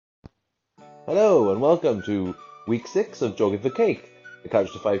Hello and welcome to week 6 of Jogging for Cake, the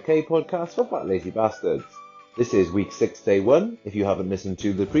Couch to 5K podcast for fat lazy bastards. This is week 6 day 1. If you haven't listened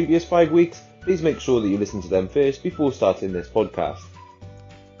to the previous 5 weeks, please make sure that you listen to them first before starting this podcast.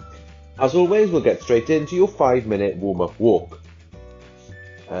 As always, we'll get straight into your 5-minute warm-up walk.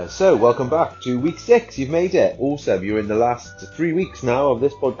 So welcome back to week 6. You've made it. Awesome. You're in the last 3 weeks now of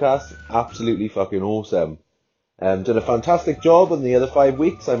this podcast. Absolutely fucking awesome. Done a fantastic job on the other 5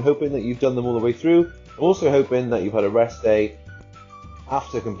 weeks. I'm hoping that you've done them all the way through. I'm also hoping that you've had a rest day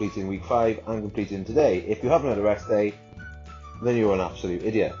after completing week 5 and completing today. If you haven't had a rest day, then you're an absolute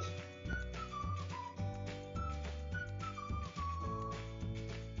idiot.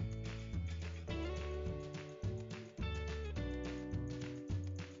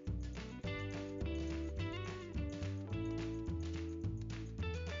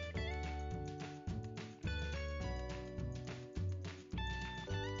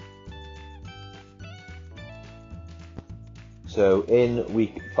 So in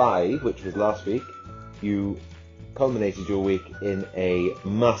week 5, which was last week, you culminated your week in a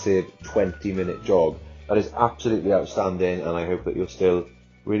massive 20-minute jog. That is absolutely outstanding, and I hope that you're still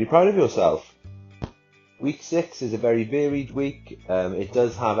really proud of yourself. Week 6 is a very varied week. It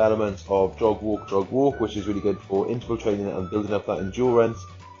does have elements of jog, walk, which is really good for interval training and building up that endurance,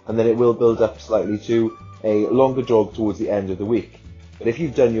 and then it will build up slightly to a longer jog towards the end of the week. But if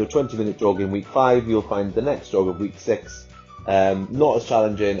you've done your 20-minute jog in week 5, you'll find the next jog of week 6 not as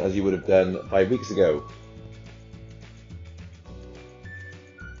challenging as you would have done 5 weeks ago.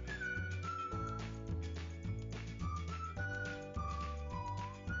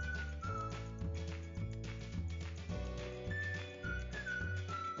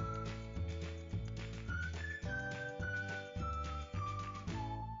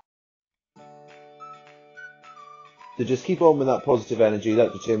 So just keep on with that positive energy,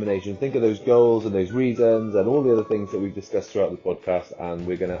 that determination. Think of those goals and those reasons and all the other things that we've discussed throughout the podcast, and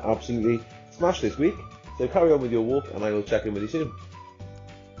we're going to absolutely smash this week. So carry on with your walk, and I will check in with you soon.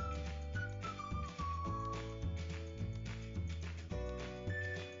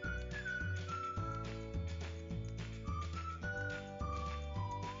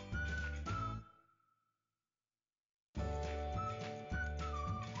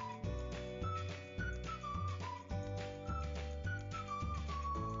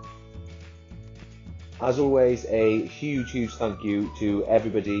 As always, a huge thank you to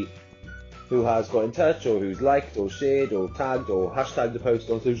everybody who has got in touch or who's liked or shared or tagged or hashtagged the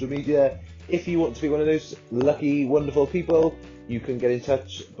post on social media. If you want to be one of those lucky, wonderful people, you can get in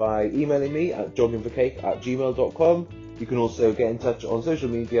touch by emailing me at joggingforcake@gmail.com. You can also get in touch on social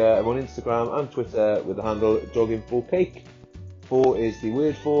media. I'm on Instagram and Twitter with the handle joggingforcake. 4 is the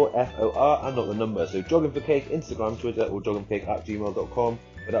word for, F-O-R, and not the number. So Jogging for Cake, Instagram, Twitter, or joggingforcake@gmail.com.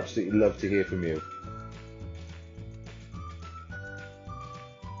 I'd absolutely love to hear from you.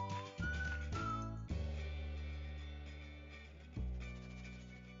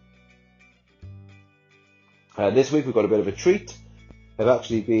 This week we've got a bit of a treat. I've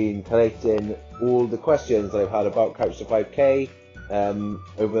actually been collating all the questions that I've had about Couch to 5K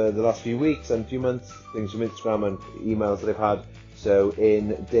over the last few weeks and few months, things from Instagram and emails that I've had. So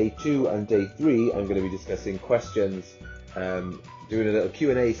in day 2 and day 3, I'm going to be discussing questions, doing a little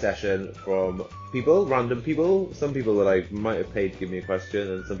Q&A session from people, random people, some people that I might have paid to give me a question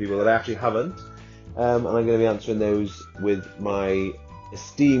and some people that I actually haven't. And I'm going to be answering those with my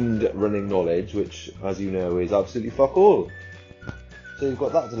esteemed running knowledge, which, as you know, is absolutely fuck all. So you've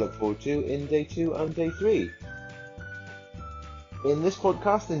got that to look forward to in day 2 and day 3. In this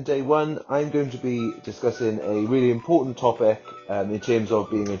podcast, in day 1, I'm going to be discussing a really important topic in terms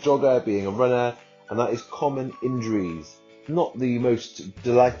of being a jogger, being a runner, and that is common injuries. Not the most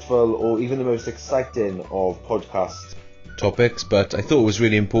delightful or even the most exciting of podcast topics, but I thought it was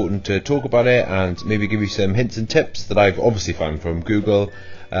really important to talk about it and maybe give you some hints and tips that I've obviously found from Google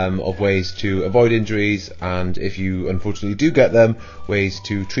of ways to avoid injuries, and if you unfortunately do get them, ways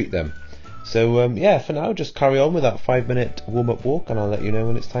to treat them. So for now, just carry on with that 5-minute warm-up walk, and I'll let you know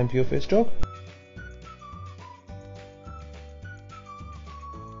when it's time for your first jog.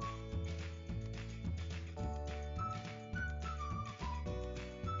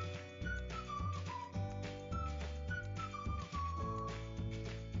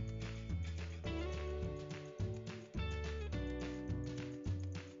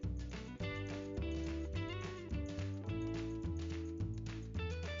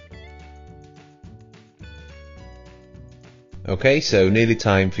 Okay, so nearly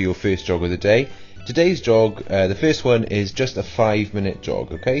time for your first jog of the day. Today's jog, the first one is just a 5-minute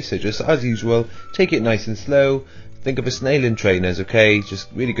jog, okay? So just as usual, take it nice and slow, think of a snailing trainers, okay? Just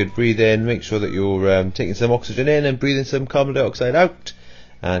really good breathing. Make sure that you're taking some oxygen in and breathing some carbon dioxide out,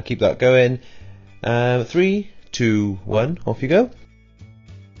 and keep that going. 3, 2, 1, off you go.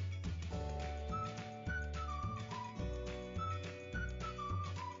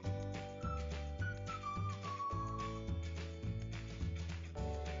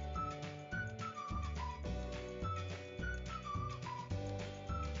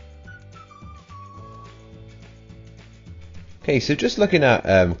 Okay, so just looking at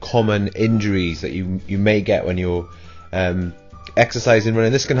common injuries that you may get when you're exercising,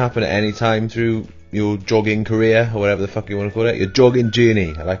 running. This can happen at any time through your jogging career, or whatever the fuck you want to call it, your jogging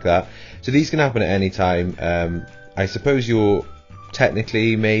journey. I like that. So these can happen at any time. I suppose you're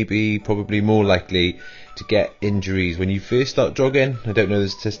technically, maybe, probably more likely to get injuries when you first start jogging. I don't know the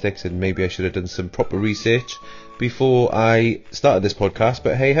statistics, and maybe I should have done some proper research before I started this podcast,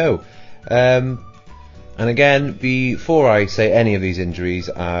 but hey ho. And again, before I say any of these injuries,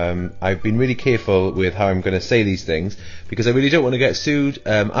 I've been really careful with how I'm going to say these things, because I really don't want to get sued.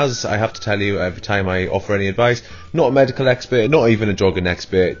 As I have to tell you every time I offer any advice, not a medical expert, not even a jogging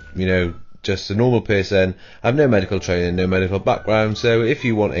expert, just a normal person. I have no medical training, no medical background, so if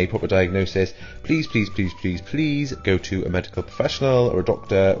you want a proper diagnosis, please go to a medical professional, or a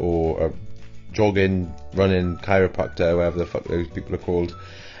doctor, or a jogging, running chiropractor, whatever the fuck those people are called.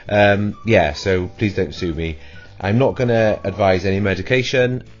 So please don't sue me. I'm not going to advise any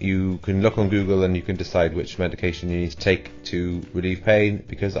medication. You can look on Google and you can decide which medication you need to take to relieve pain,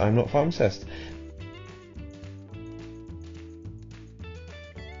 because I'm not a pharmacist.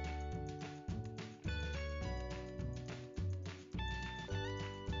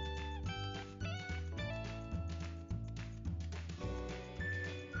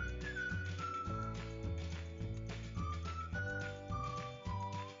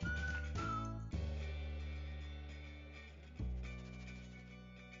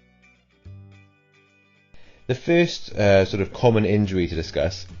 The first sort of common injury to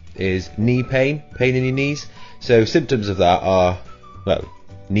discuss is knee pain in your knees. So symptoms of that are, well,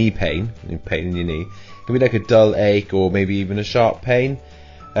 knee pain in your knee. It can be like a dull ache, or maybe even a sharp pain.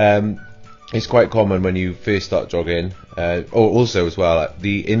 It's quite common when you first start jogging. Or also as well,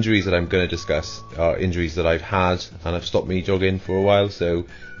 the injuries that I'm going to discuss are injuries that I've had and have stopped me jogging for a while, so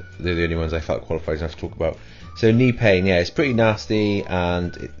they're the only ones I felt qualified enough to talk about. So knee pain, yeah, it's pretty nasty,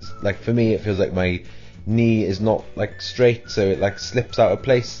 and it's like, for me, it feels like my knee is not like straight, so it like slips out of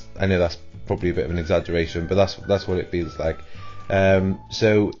place. I know that's probably a bit of an exaggeration, but that's what it feels like.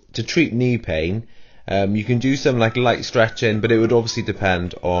 So to treat knee pain, you can do some like light stretching, but it would obviously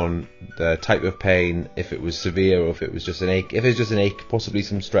depend on the type of pain, if it was severe or if it was just an ache. If it's just an ache, possibly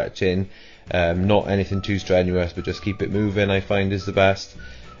some stretching, not anything too strenuous, but just keep it moving, I find, is the best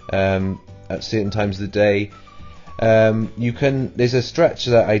at certain times of the day. There's a stretch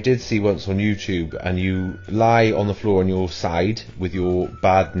that I did see once on YouTube, and you lie on the floor on your side with your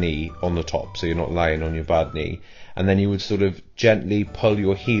bad knee on the top, so you're not lying on your bad knee, and then you would sort of gently pull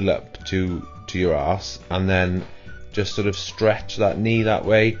your heel up to your ass, and then just sort of stretch that knee that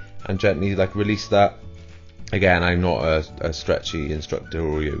way, and gently like release that. Again, I'm not a stretchy instructor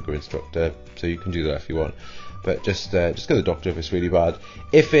or yoga instructor, so you can do that if you want. But just go to the doctor if it's really bad.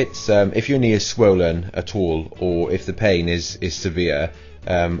 If your knee is swollen at all, or if the pain is severe,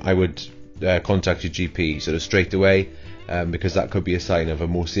 I would contact your GP sort of straight away, because that could be a sign of a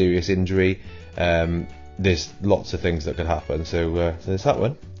more serious injury. There's lots of things that could happen, so there's that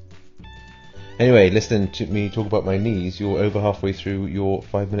one. Anyway, listening to me talk about my knees, you're over halfway through your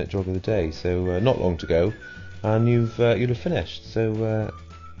 5-minute jog of the day, so not long to go, and you'll have finished. So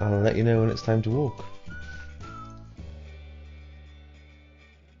I'll let you know when it's time to walk.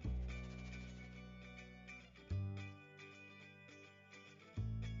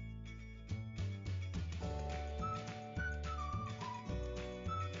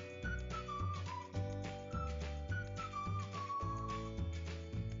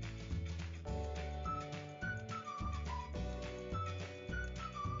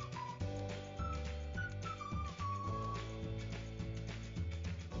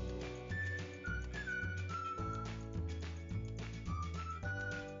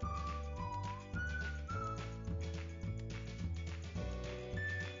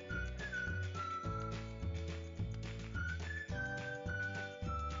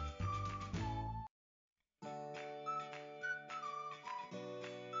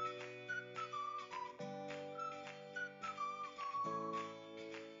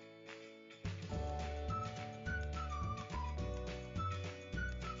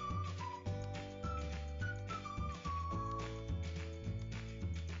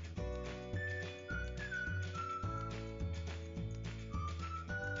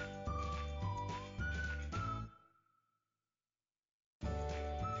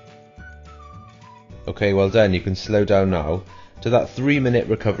 Okay, well done. You can slow down now to that 3-minute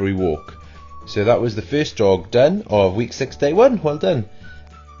recovery walk. So that was the first jog done of week 6, day 1. Well done.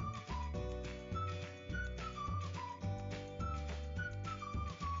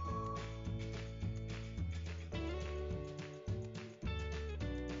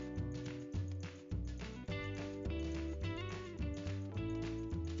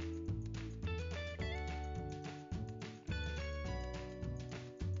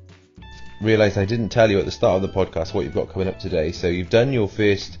 Realised I didn't tell you at the start of the podcast what you've got coming up today. So you've done your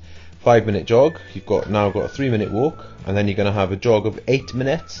first 5-minute jog, you've now got a 3-minute walk, and then you're going to have a jog of 8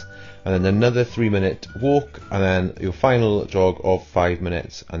 minutes, and then another 3-minute walk, and then your final jog of 5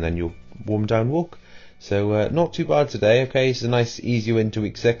 minutes, and then your warm down walk. So not too bad today. Okay, it's a nice easy win to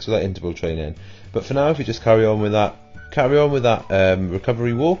week 6 with that interval training. But for now, if you just carry on with that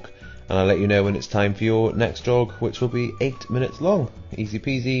recovery walk, and I'll let you know when it's time for your next jog, which will be 8 minutes long. Easy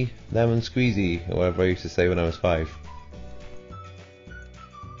peasy, lemon squeezy, or whatever I used to say when I was 5.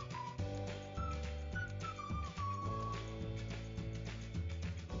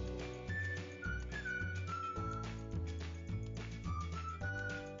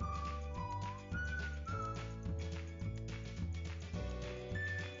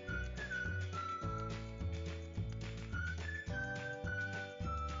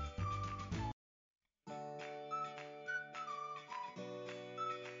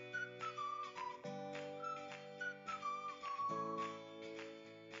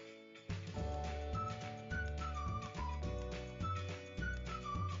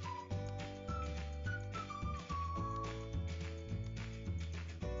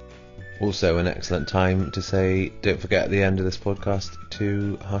 Also an excellent time to say, don't forget at the end of this podcast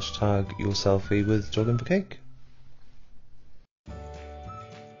to hashtag your selfie with Jogging for Cake.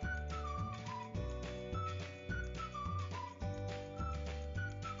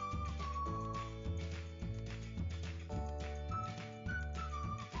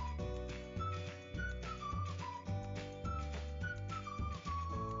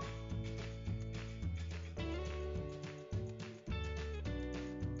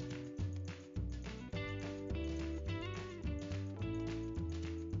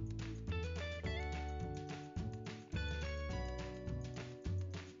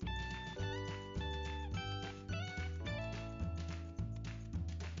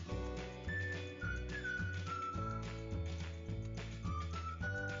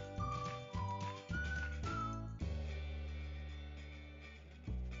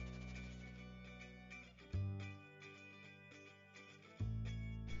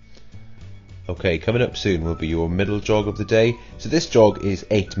 Okay, coming up soon will be your middle jog of the day. So this jog is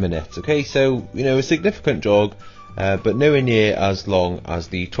 8 minutes. Okay, so a significant jog, but nowhere near as long as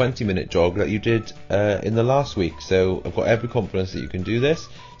the 20-minute jog that you did in the last week. So I've got every confidence that you can do this.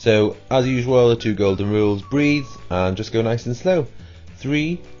 So as usual, the 2 golden rules: breathe and just go nice and slow.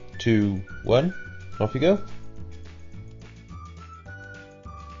 3, 2, 1, off you go.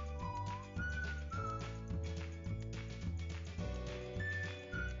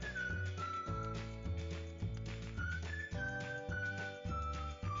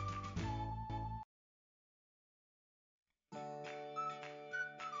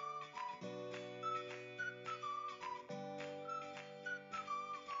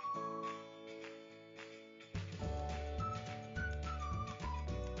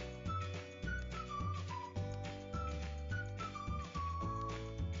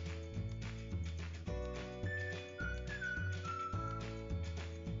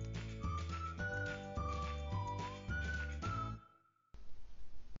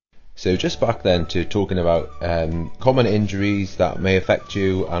 So just back then to talking about common injuries that may affect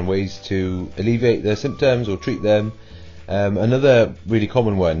you and ways to alleviate their symptoms or treat them. Another really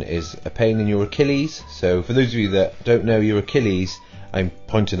common one is a pain in your Achilles. So for those of you that don't know, your Achilles, I'm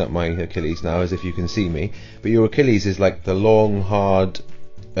pointing at my Achilles now as if you can see me, but your Achilles is like the long hard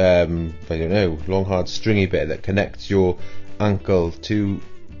stringy bit that connects your ankle to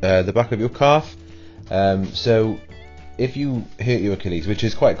the back of your calf. So if you hurt your Achilles, which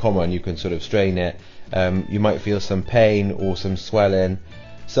is quite common, you can sort of strain it, you might feel some pain or some swelling.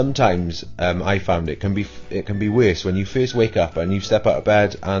 Sometimes I found it can be worse when you first wake up and you step out of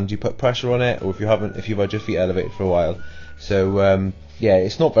bed and you put pressure on it, or if you've had your feet elevated for a while. So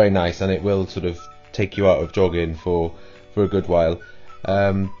it's not very nice, and it will sort of take you out of jogging for a good while.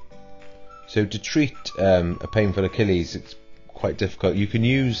 So to treat a painful Achilles, it's quite difficult. You can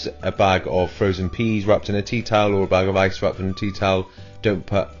use a bag of frozen peas wrapped in a tea towel, or a bag of ice wrapped in a tea towel. Don't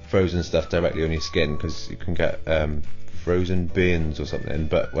put frozen stuff directly on your skin because you can get frozen burns or something,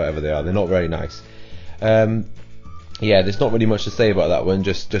 but whatever they are, they're not very nice. There's not really much to say about that one.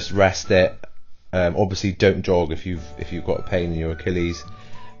 Just rest it, Obviously, don't jog if you've got a pain in your Achilles,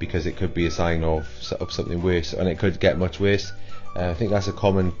 because it could be a sign of something worse, and it could get much worse. I think that's a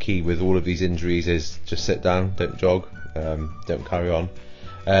common key with all of these injuries, is just sit down, don't jog, don't carry on.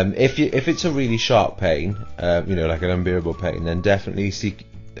 If it's a really sharp pain, like an unbearable pain, then definitely seek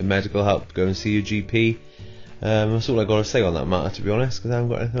medical help. Go and see your GP. That's all I got to say on that matter, to be honest, because I haven't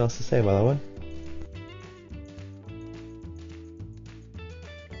got anything else to say about that one.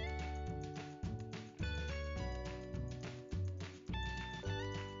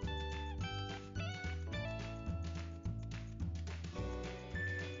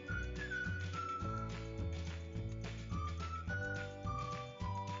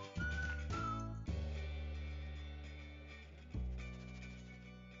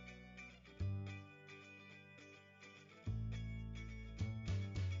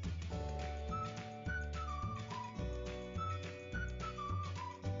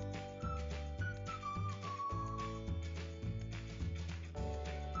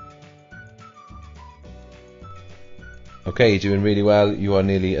 Okay, you're doing really well. You are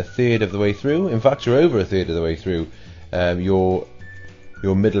nearly a third of the way through. In fact, you're over a third of the way through your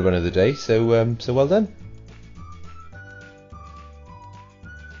middle run of the day. So well done.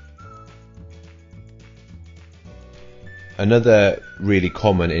 Another really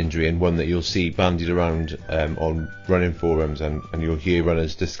common injury, and one that you'll see bandied around on running forums, and you'll hear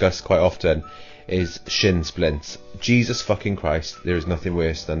runners discuss quite often, is shin splints. Jesus fucking Christ, there is nothing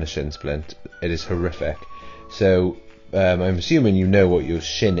worse than a shin splint. It is horrific. So I'm assuming you know what your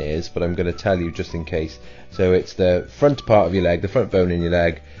shin is, but I'm going to tell you just in case. So it's the front part of your leg, the front bone in your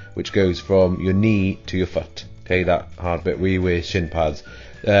leg, which goes from your knee to your foot. Okay, that hard bit where you wear shin pads.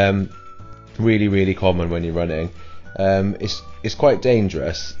 Really, really common when you're running. It's quite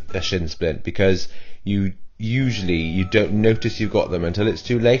dangerous, a shin splint, because you don't notice you've got them until it's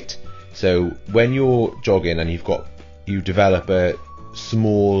too late. So when you're jogging and you develop a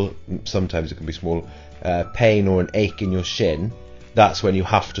small, sometimes it can be small, pain or an ache in your shin, that's when you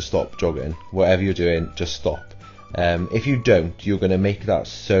have to stop jogging. Whatever you're doing, just stop. If you don't, you're going to make that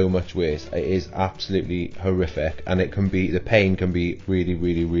so much worse. It is absolutely horrific, and the pain can be really,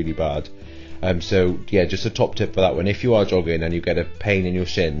 really, really bad. So yeah, just a top tip for that one. If you are jogging and you get a pain in your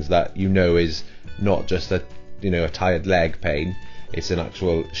shins that is not just a tired leg pain, it's an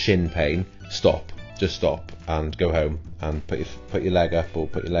actual shin pain, just stop and go home and put your leg up or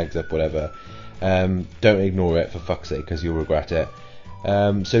put your legs up, whatever. Don't ignore it, for fuck's sake, because you'll regret it.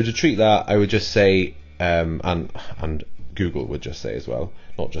 So to treat that, I would just say, and Google would just say as well,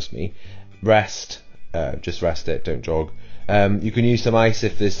 not just me, rest. Just rest it, don't jog. You can use some ice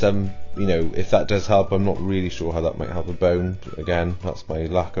if there's some, if that does help. I'm not really sure how that might help a bone. Again, that's my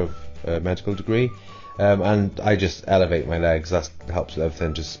lack of medical degree. And I just elevate my legs. That helps with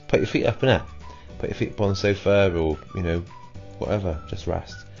everything. Just put your feet up in it. Put your feet up on the sofa, or whatever. Just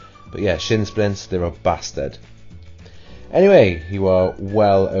rest. But yeah, shin splints, they're a bastard. Anyway, you are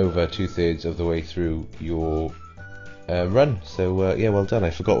well over 2/3 of the way through your run. So yeah, well done.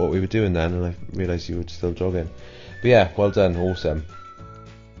 I forgot what we were doing then, and I realised you were still jogging. But yeah, well done, awesome.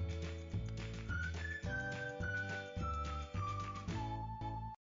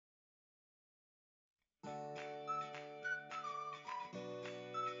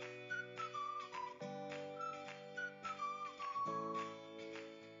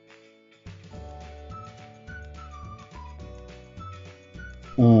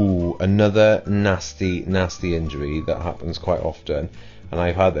 Ooh, another nasty injury that happens quite often, and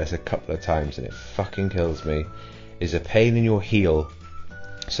I've had this a couple of times and it fucking kills me, is a pain in your heel.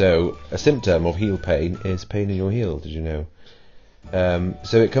 So a symptom of heel pain is pain in your heel, did you know?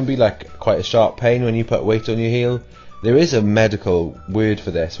 So it can be like quite a sharp pain when you put weight on your heel. There is a medical word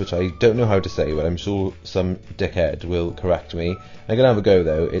for this, which I don't know how to say, but I'm sure some dickhead will correct me. I'm going to have a go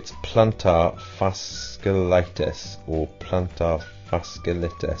though. It's plantar fasciitis, or plantar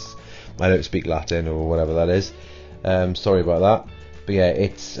fasciitis. I don't speak Latin or whatever that is. Sorry about that. But yeah,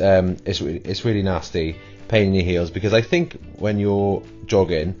 it's really nasty. Pain in your heels, because I think when you're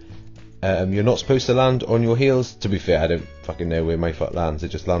jogging, you're not supposed to land on your heels. To be fair, I don't fucking know where my foot lands. It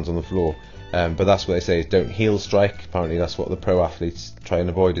just lands on the floor. But that's what they say, is don't heel strike. Apparently that's what the pro athletes try and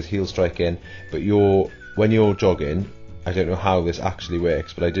avoid, is heel striking. But when you're jogging, I don't know how this actually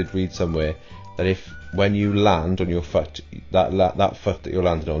works, but I did read somewhere that when you land on your foot, that foot that you're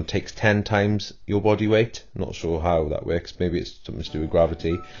landing on takes 10 times your body weight. Not sure how that works. Maybe it's something to do with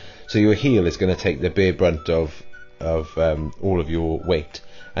gravity. So your heel is going to take the bare brunt of all of your weight.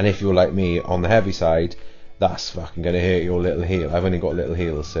 And if you're like me on the heavy side, that's fucking going to hurt your little heel. I've only got little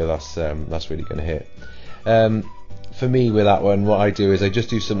heels, so that's really going to hurt. For me with that one, what I do is I just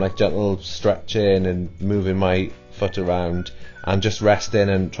do some like gentle stretching and moving my foot around and just resting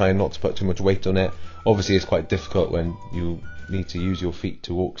and trying not to put too much weight on it. Obviously it's quite difficult when you need to use your feet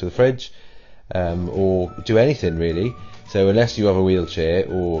to walk to the fridge, or do anything really. So unless you have a wheelchair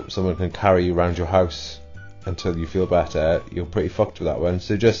or someone can carry you around your house until you feel better, you're pretty fucked with that one.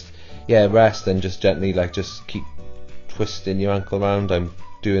 So just rest and just gently just keep twisting your ankle around. I'm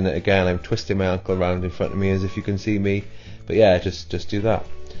doing it again. I'm twisting my ankle around in front of me as if you can see me. But yeah, just do that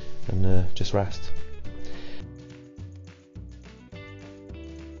and just rest.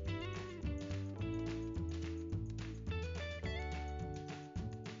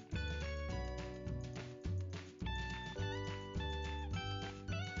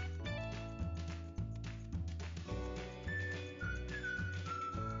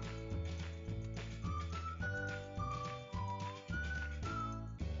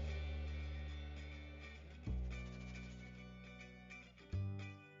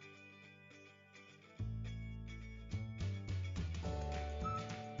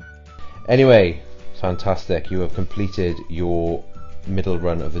 Anyway, fantastic. You have completed your middle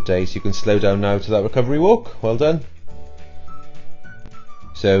run of the day, so you can slow down now to that recovery walk. Well done.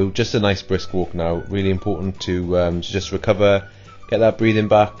 So just a nice brisk walk now. Really important to just recover, get that breathing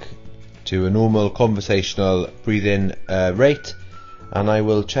back to a normal conversational breathing rate, and I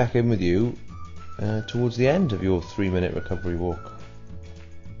will check in with you towards the end of your 3-minute recovery walk.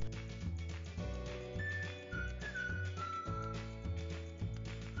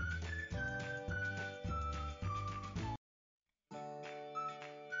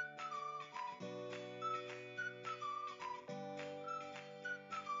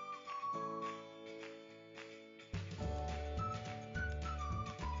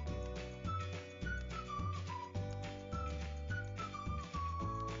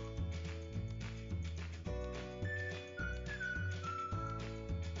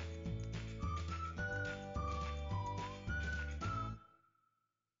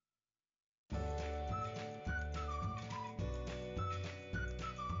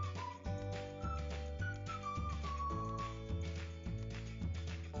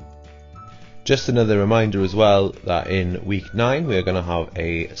 Just another reminder as well that in week 9 we're going to have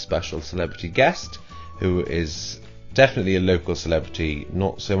a special celebrity guest who is definitely a local celebrity,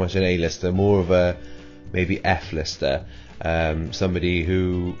 not so much an A-lister, more of a maybe F-lister, somebody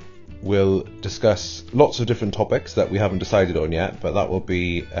who will discuss lots of different topics that we haven't decided on yet, but that will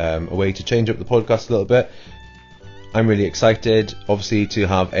be a way to change up the podcast a little bit. I'm really excited, obviously, to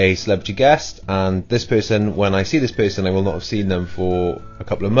have a celebrity guest, and this person, when I see this person, I will not have seen them for a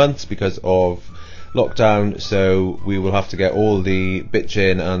couple of months because of lockdown, so we will have to get all the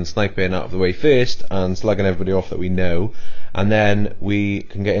bitching and sniping out of the way first, and slugging everybody off that we know, and then we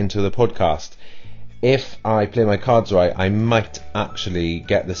can get into the podcast. If I play my cards right, I might actually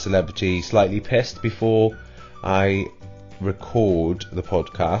get the celebrity slightly pissed before I record the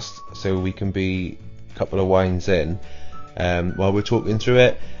podcast, so we can be couple of wines in while we're talking through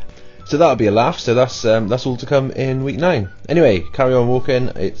it, so that'll be a laugh. So that's all to come in week 9. Anyway, carry on walking.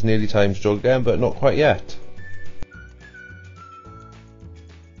 It's nearly time to jog again, but not quite yet.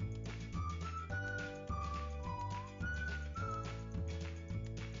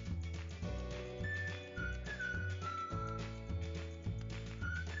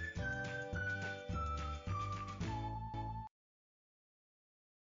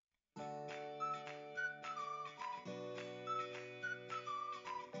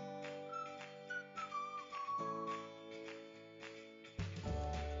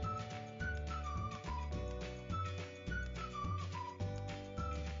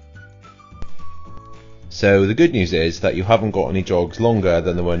 So the good news is that you haven't got any jogs longer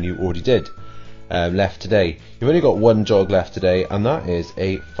than the one you already did left today. You've only got one jog left today, and that is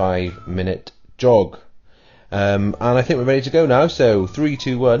a 5-minute jog. And I think we're ready to go now. So 3,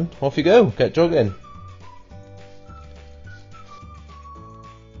 2, 1, off you go. Get jogging.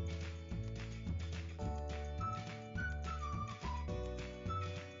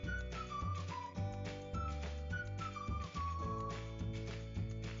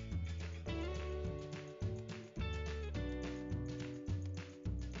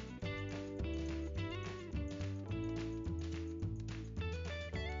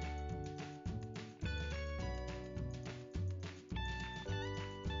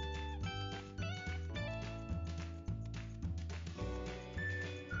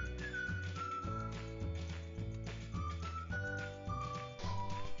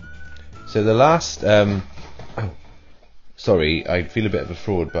 So the last, sorry, I feel a bit of a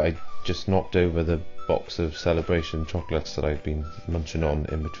fraud, but I just knocked over the box of Celebration chocolates that I've been munching on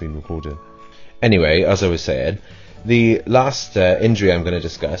in between recording. Anyway, as I was saying, the last injury I'm going to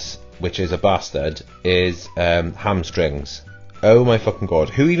discuss, which is a bastard, is hamstrings. Oh my fucking god,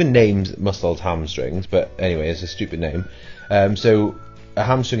 who even names muscles hamstrings? But anyway, it's a stupid name. So a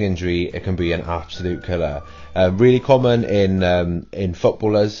hamstring injury, it can be an absolute killer. Really common in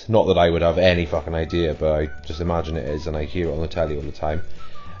footballers. Not that I would have any fucking idea, but I just imagine it is, and I hear it on the telly all the time.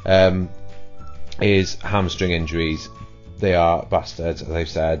 Is hamstring injuries. They are bastards, as I've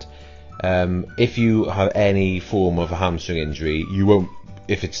said. If you have any form of a hamstring injury, you won't,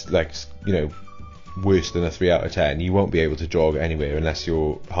 if it's like, you know, worse than a 3 out of 10, you won't be able to jog anywhere unless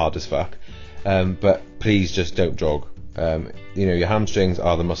you're hard as fuck. But please just don't jog. You know, your hamstrings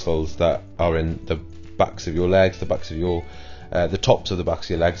are the muscles that are in the backs of your legs, the backs of your, the tops of the backs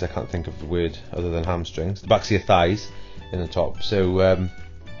of your legs. I can't think of the word other than hamstrings. The backs of your thighs in the top. So,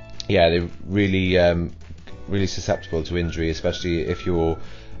 yeah, they're really, really susceptible to injury, especially if you're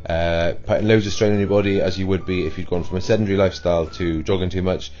putting loads of strain on your body, as you would be if you'd gone from a sedentary lifestyle to jogging too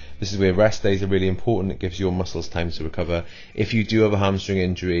much. This is where rest days are really important. It gives your muscles time to recover. If you do have a hamstring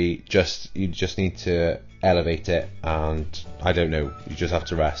injury, you just need to elevate it, and I don't know, you just have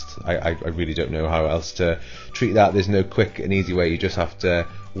to rest. I really don't know how else to treat that. There's no quick and easy way. You just have to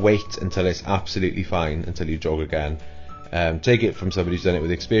wait until it's absolutely fine, until you jog again. Take it from somebody who's done it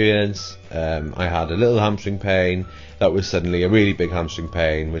with experience. I had a little hamstring pain that was suddenly a really big hamstring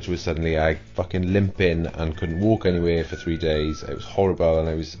pain, which was suddenly I fucking limping and couldn't walk anywhere for 3 days. It was horrible and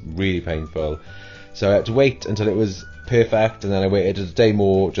it was really painful. So I had to wait until it was perfect, and then I waited a day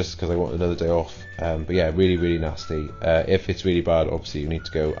more just because I wanted another day off. But yeah, really, really nasty. If it's really bad, obviously you need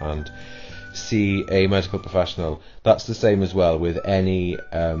to go and see a medical professional. That's the same as well with any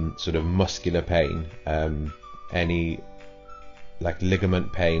sort of muscular pain, any like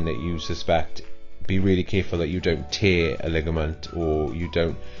ligament pain that you suspect. Be really careful that you don't tear a ligament or you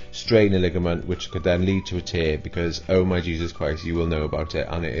don't strain a ligament, which could then lead to a tear, because oh my Jesus Christ, you will know about it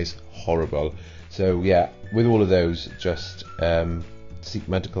and it is horrible. So yeah, with all of those, just seek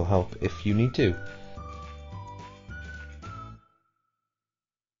medical help if you need to.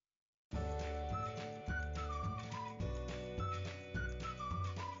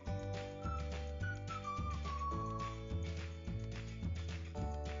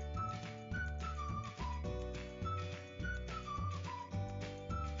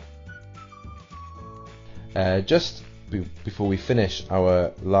 Just before we finish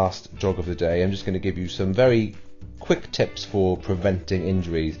our last jog of the day, I'm just going to give you some very quick tips for preventing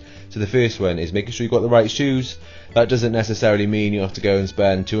injuries. So the first one is making sure you've got the right shoes. That doesn't necessarily mean you have to go and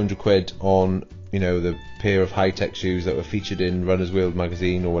spend 200 quid on, you know, the pair of high-tech shoes that were featured in Runner's World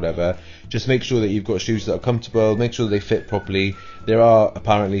magazine or whatever. Just make sure that you've got shoes that are comfortable, make sure they fit properly. There are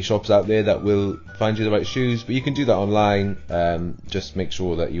apparently shops out there that will find you the right shoes, but you can do that online. Just make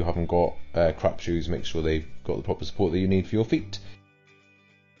sure that you haven't got crap shoes, make sure they've got the proper support that you need for your feet.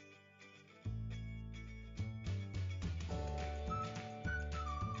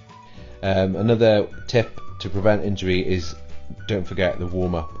 Another tip to prevent injury is don't forget the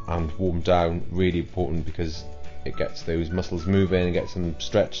warm up and warm down. Really important, because it gets those muscles moving and gets them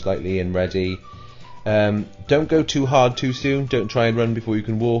stretched slightly and ready. Don't go too hard too soon. Don't try and run before you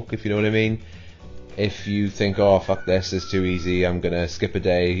can walk, if you know what I mean. If you think, oh fuck this is too easy, I'm gonna skip a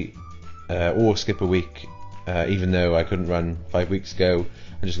day or skip a week, even though I couldn't run 5 weeks ago,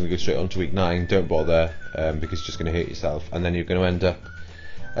 I'm just gonna go straight on to week 9. Don't bother, because you're just gonna hurt yourself, and then you're gonna end up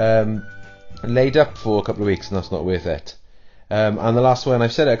laid up for a couple of weeks, and that's not worth it. And the last one,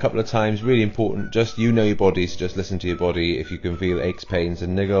 I've said it a couple of times, really important, just you know your body, so just listen to your body. If you can feel aches, pains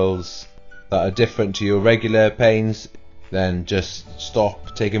and niggles that are different to your regular pains, then just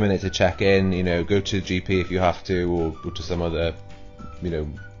stop, take a minute to check in, you know, go to the GP if you have to, or go to some other, you know,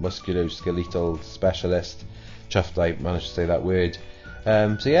 musculoskeletal specialist. Chuffed I managed to say that word.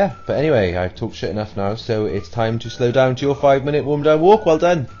 So yeah, but anyway, I've talked shit enough now, so it's time to slow down to your 5-minute warm down walk. Well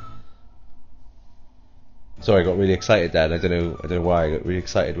done. Sorry, I got really excited then. I don't know why I got really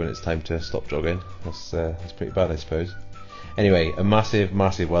excited when it's time to stop jogging. That's pretty bad, I suppose. Anyway, a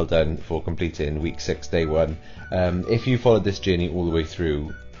massive well done for completing week 6, day 1. If you followed this journey all the way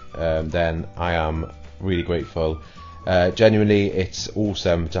through, then I am really grateful. Genuinely, it's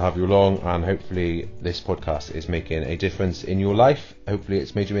awesome to have you along, and hopefully this podcast is making a difference in your life. Hopefully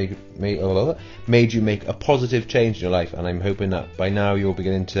it's made you make a positive change in your life, and I'm hoping that by now you're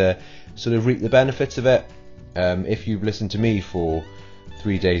beginning to sort of reap the benefits of it. If you've listened to me for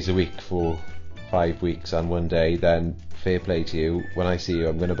 3 days a week for 5 weeks and 1 day, then fair play to you. When I see you,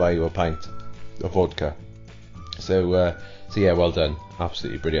 I'm going to buy you a pint of vodka. So yeah, well done.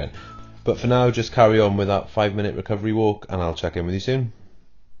 Absolutely brilliant. But for now, just carry on with that 5-minute recovery walk, and I'll check in with you soon.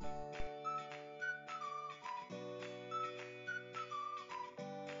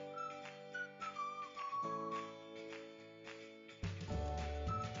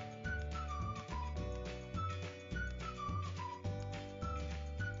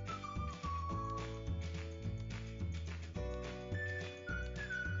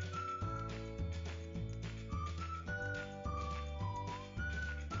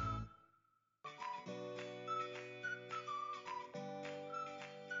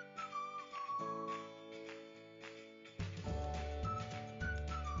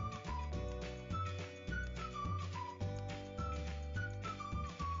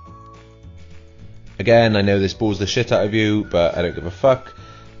 Again, I know this bores the shit out of you, but I don't give a fuck.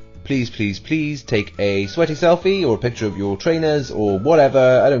 Please, please, please take a sweaty selfie or a picture of your trainers or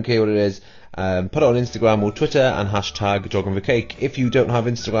whatever, I don't care what it is. Put it on Instagram or Twitter and hashtag Jogging for Cake. If you don't have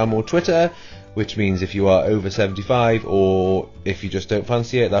Instagram or Twitter, which means if you are over 75 or if you just don't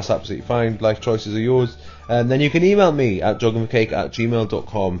fancy it, that's absolutely fine. Life choices are yours. Then you can email me at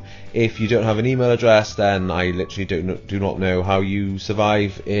joggingforcake@gmail.com. If you don't have an email address, then I literally do not know how you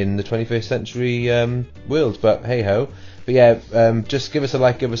survive in the 21st century world, but hey ho. But yeah, just give us a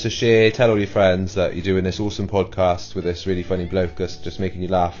like, give us a share, tell all your friends that you're doing this awesome podcast with this really funny bloke that's just making you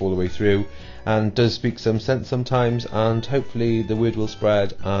laugh all the way through and does speak some sense sometimes, and hopefully the word will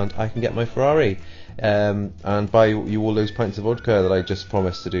spread and I can get my Ferrari and buy you all those pints of vodka that I just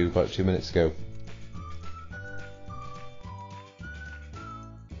promised to do about 2 minutes ago.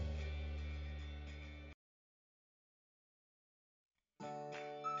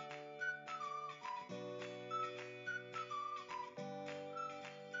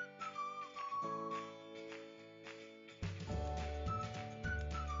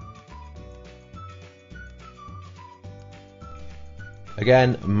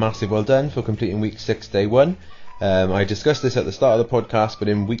 Again, massive well done for completing week 6 day 1. I discussed this at the start of the podcast, but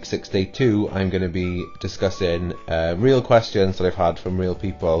in week 6 day 2 I'm going to be discussing real questions that I've had from real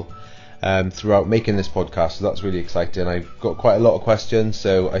people throughout making this podcast, so that's really exciting. I've got quite a lot of questions,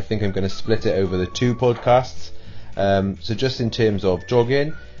 so I think I'm going to split it over the 2 podcasts. So just in terms of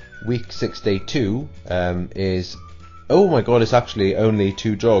jogging, week 6 day 2 is, oh my god, it's actually only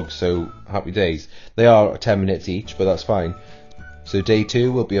 2 jogs, so happy days. They are 10 minutes each, but that's fine. So day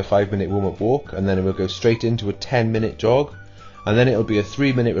 2 will be a 5-minute warm-up walk, and then it will go straight into a 10-minute jog, and then it'll be a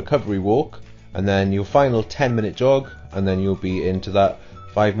 3-minute recovery walk, and then your final 10-minute jog, and then you'll be into that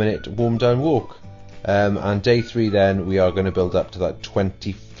 5-minute warm-down walk. And day 3 then we are going to build up to that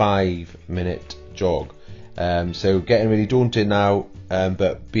 25-minute jog. So getting really daunted now,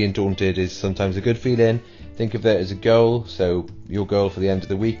 but being daunted is sometimes a good feeling. Think of that as a goal, so your goal for the end of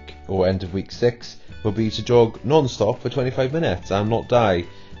the week, or end of week 6, will be to jog non-stop for 25 minutes and not die.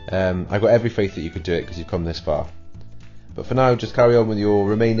 I've got every faith that you could do it because you've come this far. But for now, just carry on with your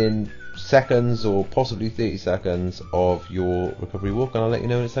remaining seconds or possibly 30 seconds of your recovery walk, and I'll let you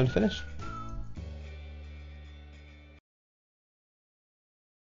know when it's time to finish.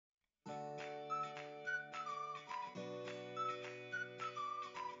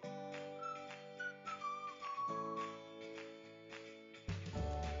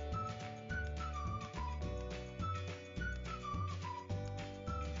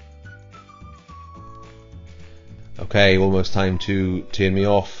 Okay, almost time to turn me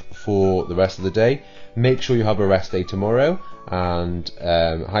off for the rest of the day. Make sure you have a rest day tomorrow, and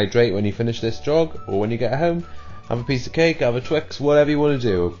hydrate when you finish this jog, or when you get home. Have a piece of cake, have a Twix, whatever you want to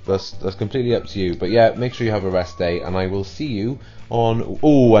do. That's completely up to you. But yeah, make sure you have a rest day, and I will see you on...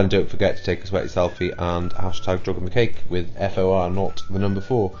 Oh, and don't forget to take a sweaty selfie and hashtag Jogging for Cake with FOR, not the number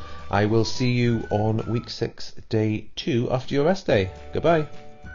 4. I will see you on week 6, day 2 after your rest day. Goodbye.